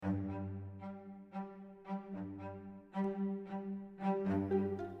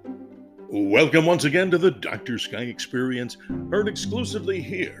Welcome once again to the Dr. Sky Experience, heard exclusively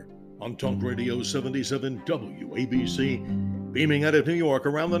here on Talk Radio 77 WABC, beaming out of New York,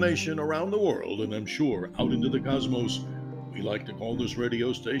 around the nation, around the world, and I'm sure out into the cosmos. We like to call this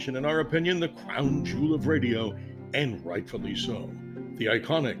radio station, in our opinion, the crown jewel of radio, and rightfully so. The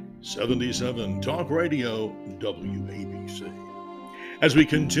iconic 77 Talk Radio WABC. As we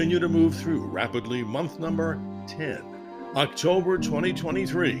continue to move through rapidly month number 10, October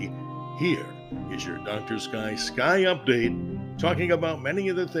 2023, here is your Dr. Sky Update, talking about many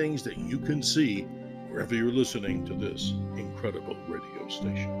of the things that you can see wherever you're listening to this incredible radio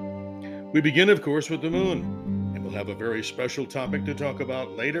station. We begin, of course, with the moon, and we'll have a very special topic to talk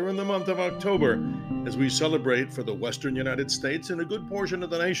about later in the month of October as we celebrate for the Western United States and a good portion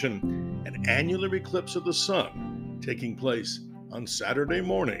of the nation an annular eclipse of the sun taking place on Saturday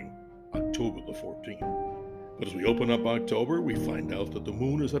morning, October the 14th. But as we open up October, we find out that the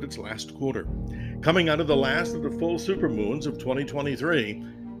moon is at its last quarter, coming out of the last of the full supermoons of 2023,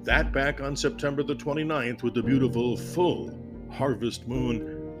 that back on September the 29th with the beautiful full harvest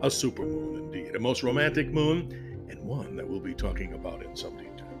moon, a supermoon indeed, a most romantic moon, and one that we'll be talking about in some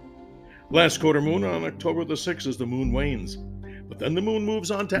detail. Last quarter moon on October the 6th as the moon wanes, but then the moon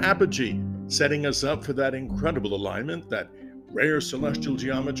moves on to apogee, setting us up for that incredible alignment, that rare celestial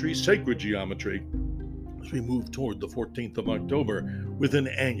geometry, sacred geometry, as we move toward the 14th of October with an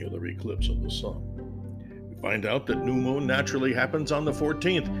annular eclipse of the sun. We find out that new moon naturally happens on the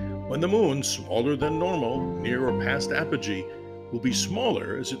 14th, when the moon, smaller than normal, near or past apogee, will be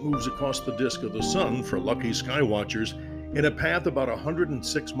smaller as it moves across the disk of the sun for lucky sky watchers in a path about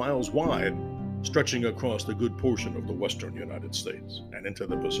 106 miles wide, stretching across a good portion of the western United States and into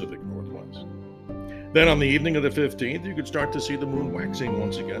the Pacific Northwest. Then on the evening of the 15th, you could start to see the moon waxing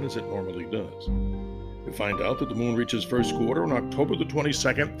once again as it normally does. We find out that the moon reaches first quarter on October the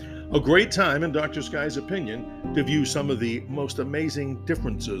 22nd, a great time, in Dr. Sky's opinion, to view some of the most amazing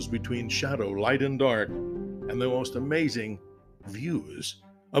differences between shadow, light, and dark, and the most amazing views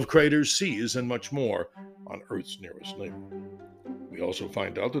of craters, seas, and much more on Earth's nearest neighbor. We also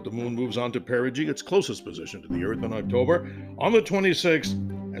find out that the moon moves on to perigee, its closest position to the Earth, in October on the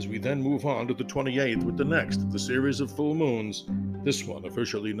 26th, as we then move on to the 28th with the next of the series of full moons, this one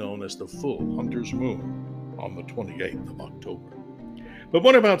officially known as the full Hunter's Moon on the 28th of October. But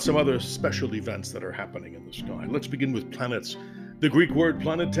what about some other special events that are happening in the sky? Let's begin with planets, the Greek word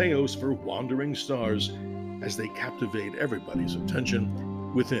planeteos for wandering stars, as they captivate everybody's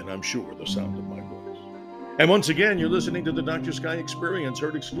attention within, I'm sure, the sound of my voice. And once again, you're listening to the Dr. Sky Experience,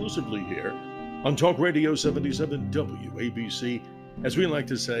 heard exclusively here on Talk Radio 77 WABC, as we like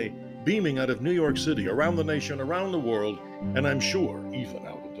to say, beaming out of New York City, around the nation, around the world, and I'm sure even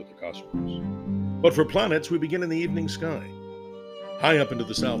out into the cosmos. But for planets, we begin in the evening sky. High up into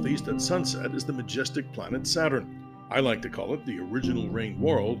the southeast at sunset is the majestic planet Saturn. I like to call it the original ring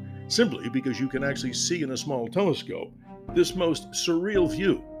world, simply because you can actually see in a small telescope this most surreal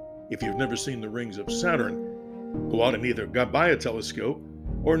view. If you've never seen the rings of Saturn, go out and either buy a telescope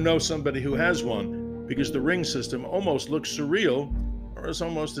or know somebody who has one, because the ring system almost looks surreal, or it's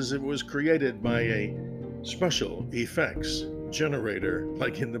almost as if it was created by a special effects generator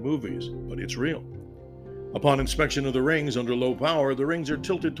like in the movies, but it's real. Upon inspection of the rings under low power, the rings are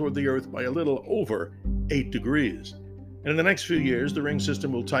tilted toward the Earth by a little over 8 degrees. And in the next few years, the ring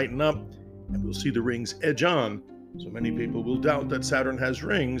system will tighten up, and we'll see the rings edge on, so many people will doubt that Saturn has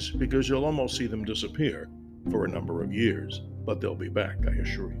rings, because you'll almost see them disappear for a number of years, but they'll be back, I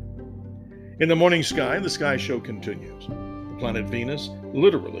assure you. In the morning sky, the sky show continues. The planet Venus,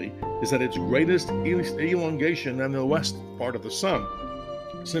 literally, is at its greatest elongation in the west part of the sun.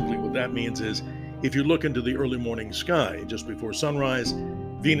 Simply what that means is, if you look into the early morning sky just before sunrise,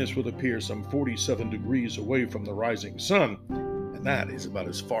 Venus will appear some 47 degrees away from the rising sun, and that is about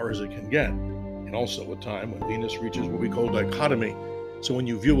as far as it can get, and also a time when Venus reaches what we call dichotomy. So when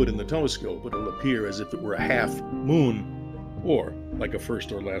you view it in the telescope, it'll appear as if it were a half moon, or like a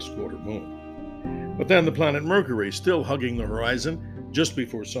first or last quarter moon. But then the planet Mercury, still hugging the horizon just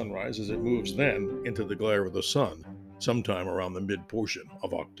before sunrise, as it moves then into the glare of the sun, sometime around the mid-portion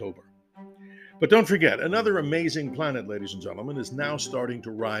of October. But don't forget, another amazing planet, ladies and gentlemen, is now starting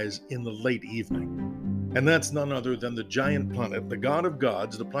to rise in the late evening. And that's none other than the giant planet, the god of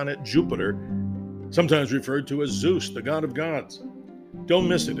gods, the planet Jupiter, sometimes referred to as Zeus, the god of gods. Don't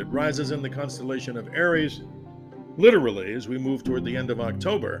miss it. It rises in the constellation of Aries, literally as we move toward the end of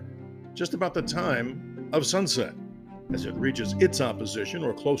October, just about the time of sunset, as it reaches its opposition,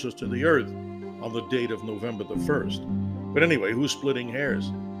 or closest to the Earth, on the date of November the 1st. But anyway, who's splitting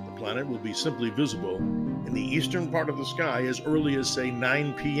hairs? The planet will be simply visible in the eastern part of the sky as early as, say,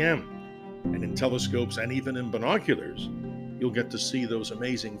 9 p.m., And in telescopes and even in binoculars, you'll get to see those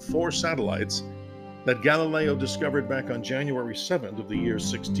amazing 4 satellites that Galileo discovered back on January 7th of the year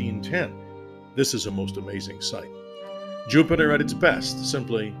 1610. This is a most amazing sight. Jupiter at its best,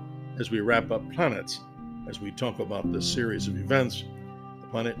 simply as we wrap up planets, as we talk about this series of events. The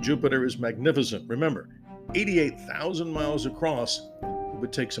planet Jupiter is magnificent. Remember, 88,000 miles across. It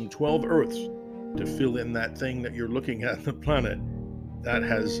would take some 12 Earths to fill in that thing that you're looking at, the planet. That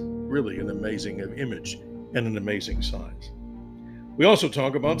has really an amazing image and an amazing size. We also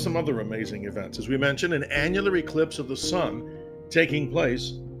talk about some other amazing events. As we mentioned, an annular eclipse of the sun taking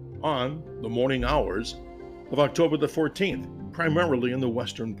place on the morning hours of October the 14th, primarily in the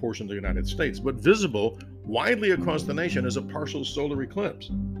western portion of the United States, but visible widely across the nation as a partial solar eclipse.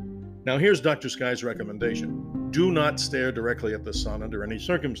 Now, here's Dr. Sky's recommendation. Do not stare directly at the sun under any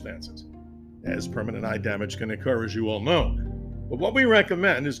circumstances, as permanent eye damage can occur, as you all know. But what we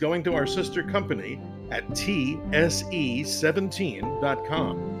recommend is going to our sister company at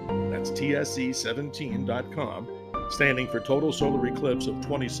TSE17.com. That's TSE17.com, standing for Total Solar Eclipse of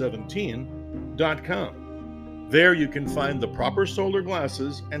 2017.com. There you can find the proper solar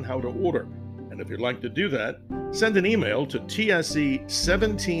glasses and how to order. And if you'd like to do that, send an email to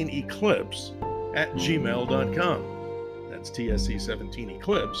TSE17eclipse@gmail.com. That's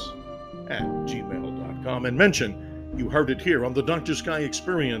TSE17eclipse@gmail.com. And mention you heard it here on the Dr. Sky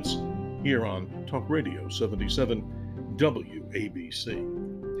Experience here on Talk Radio 77 WABC.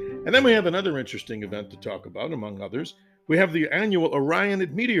 And then we have another interesting event to talk about, among others. We have the annual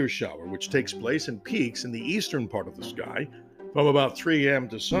Orionid meteor shower, which takes place in peaks in the eastern part of the sky from about 3 a.m.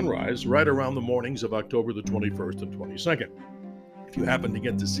 to sunrise, right around the mornings of October the 21st and 22nd. If you happen to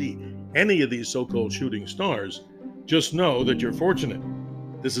get to see any of these so-called shooting stars, just know that you're fortunate.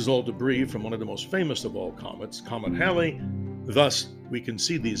 This is all debris from one of the most famous of all comets, Comet Halley. Thus, we can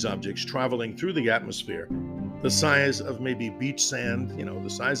see these objects traveling through the atmosphere, the size of maybe beach sand, the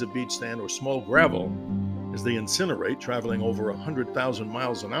size of beach sand or small gravel, as they incinerate, traveling over 100,000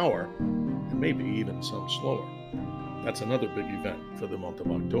 miles an hour, and maybe even some slower. That's another big event for the month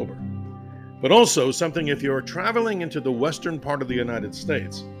of October. But also something if you're traveling into the western part of the United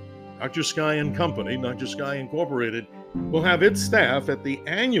States, Dr. Sky and Company, Dr. Sky Incorporated, will have its staff at the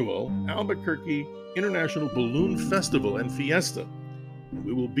annual Albuquerque International Balloon Festival and Fiesta.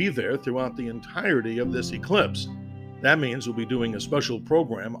 We will be there throughout the entirety of this eclipse. That means we'll be doing a special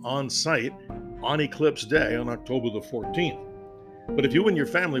program on site on Eclipse Day on October the 14th. But if you and your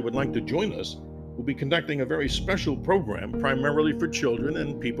family would like to join us, we'll be conducting a very special program primarily for children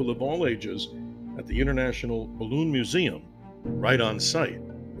and people of all ages at the International Balloon Museum, right on site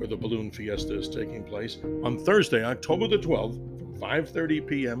where the Balloon Fiesta is taking place on Thursday, October the 12th from 5:30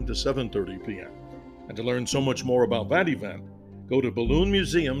 p.m. to 7:30 p.m. And to learn so much more about that event, go to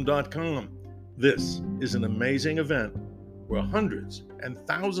balloonmuseum.com. This is an amazing event where hundreds and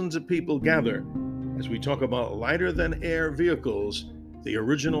thousands of people gather as we talk about lighter-than-air vehicles, the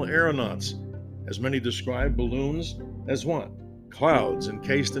original aeronauts. As many describe balloons as what? Clouds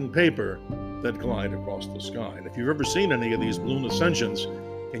encased in paper that glide across the sky. And if you've ever seen any of these balloon ascensions,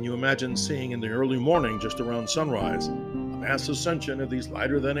 can you imagine seeing in the early morning, just around sunrise, a mass ascension of these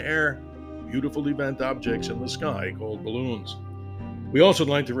lighter-than-air, beautiful event objects in the sky called balloons? We also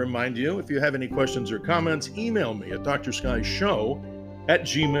like to remind you, if you have any questions or comments, email me at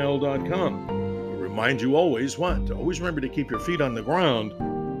drsskyshow@gmail.com. We remind you always what? To always remember to keep your feet on the ground,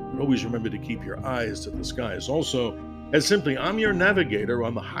 but always remember to keep your eyes to the skies. Also, as simply, I'm your navigator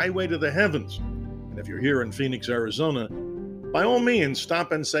on the highway to the heavens. And if you're here in Phoenix, Arizona, by all means,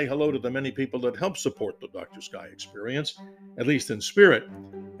 stop and say hello to the many people that help support the Dr. Sky Experience, at least in spirit.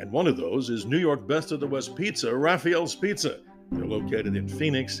 And one of those is New York Best of the West Pizza, Raphael's Pizza. They're located in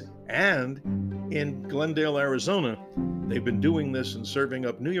Phoenix and in Glendale, Arizona. They've been doing this and serving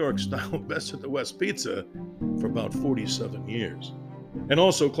up New York-style Best of the West pizza for about 47 years. And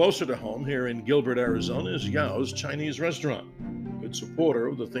also closer to home here in Gilbert, Arizona is Yao's Chinese Restaurant, a good supporter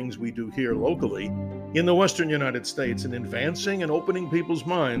of the things we do here locally in the western United States in advancing and opening people's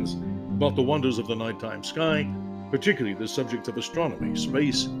minds about the wonders of the nighttime sky, particularly the subject of astronomy,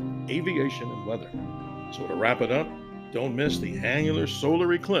 space, aviation, and weather. So to wrap it up, don't miss the annular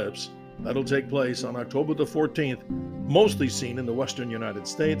solar eclipse that'll take place on October the 14th, mostly seen in the western United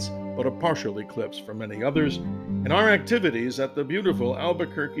States, but a partial eclipse for many others, and our activities at the beautiful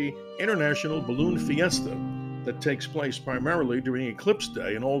Albuquerque International Balloon Fiesta that takes place primarily during Eclipse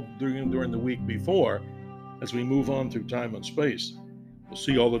Day and all during the week before as we move on through time and space. We'll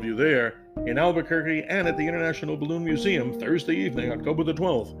see all of you there in Albuquerque and at the International Balloon Museum Thursday evening, October the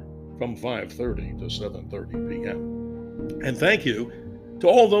 12th, from 5:30 to 7:30 p.m. And thank you To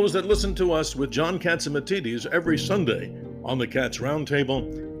all those that listen to us with John Catsimatidis every Sunday on the Cats Roundtable,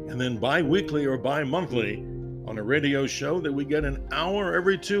 and then bi-weekly or bi-monthly on a radio show that we get an hour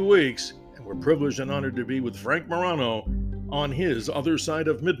every 2 weeks, and we're privileged and honored to be with Frank Morano on his Other Side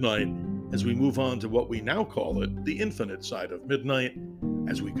of Midnight as we move on to what we now call it, the Infinite Side of Midnight,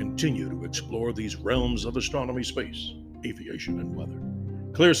 as we continue to explore these realms of astronomy, space, aviation, and weather.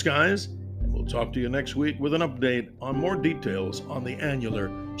 Clear skies, and we'll talk to you next week with an update on more details on the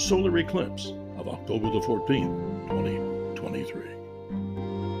annular solar eclipse of October the 14th, 2023.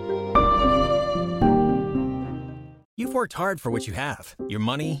 You've worked hard for what you have. Your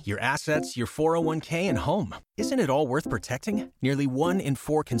money, your assets, your 401k, and home. Isn't it all worth protecting? Nearly 1 in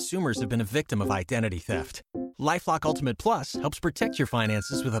 4 consumers have been a victim of identity theft. LifeLock Ultimate Plus helps protect your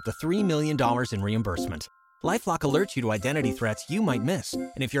finances with up to $3 million in reimbursement. LifeLock alerts you to identity threats you might miss.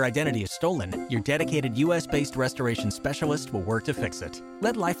 And if your identity is stolen, your dedicated U.S.-based restoration specialist will work to fix it.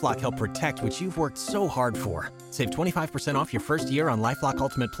 Let LifeLock help protect what you've worked so hard for. Save 25% off your first year on LifeLock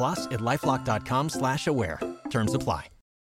Ultimate Plus at LifeLock.com/aware. Terms apply.